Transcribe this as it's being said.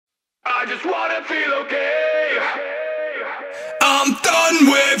I just wanna feel okay. I'm done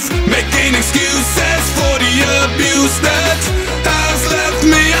with making excuses for the abuse that has left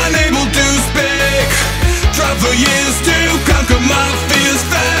me unable to speak. Tried for years to conquer my fears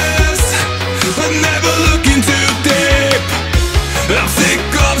fast, but never looking too deep. I'm sick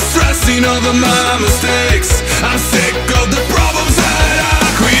of stressing over my mistakes. I'm sick of the problems that I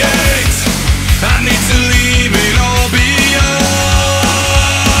create. I need to leave it all behind.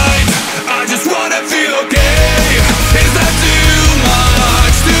 I just wanna feel okay. Is that too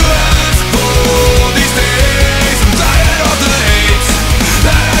much to ask for these days? I'm tired of the hate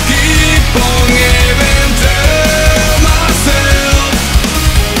that I keep on giving to myself.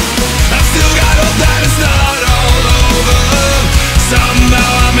 I've still got hope that it's not all over.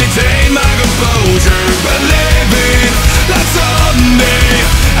 Somehow I maintain my composure, believing that someday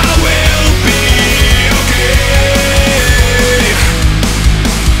I will be okay.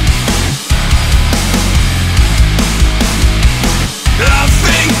 I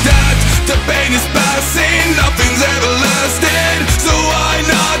think that the pain is passing, nothing's everlasting, so why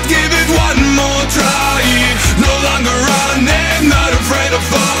not give it one more try? No longer running, not afraid of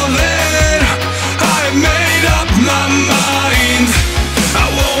falling. I've made up my mind. I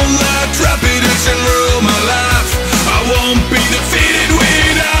won't let trepidation rule my life. I won't be defeated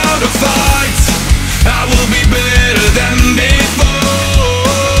without a fight. I will be better than before.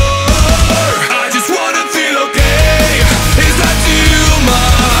 I just wanna feel okay. Is that too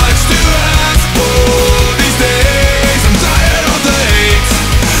much to ask for these days? I'm tired of the hate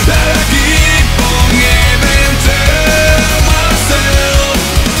that I keep on giving to myself.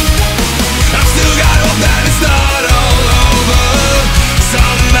 I've still got hope that it's not all over.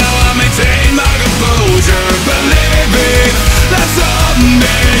 Somehow I maintain my composure, believing that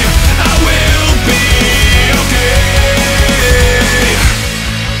someday I will be okay.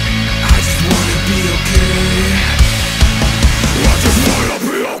 I just wanna be okay. I just wanna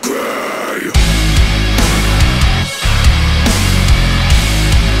be okay.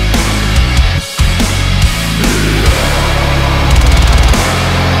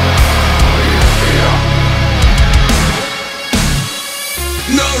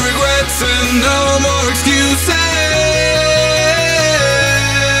 No regrets and no more excuses.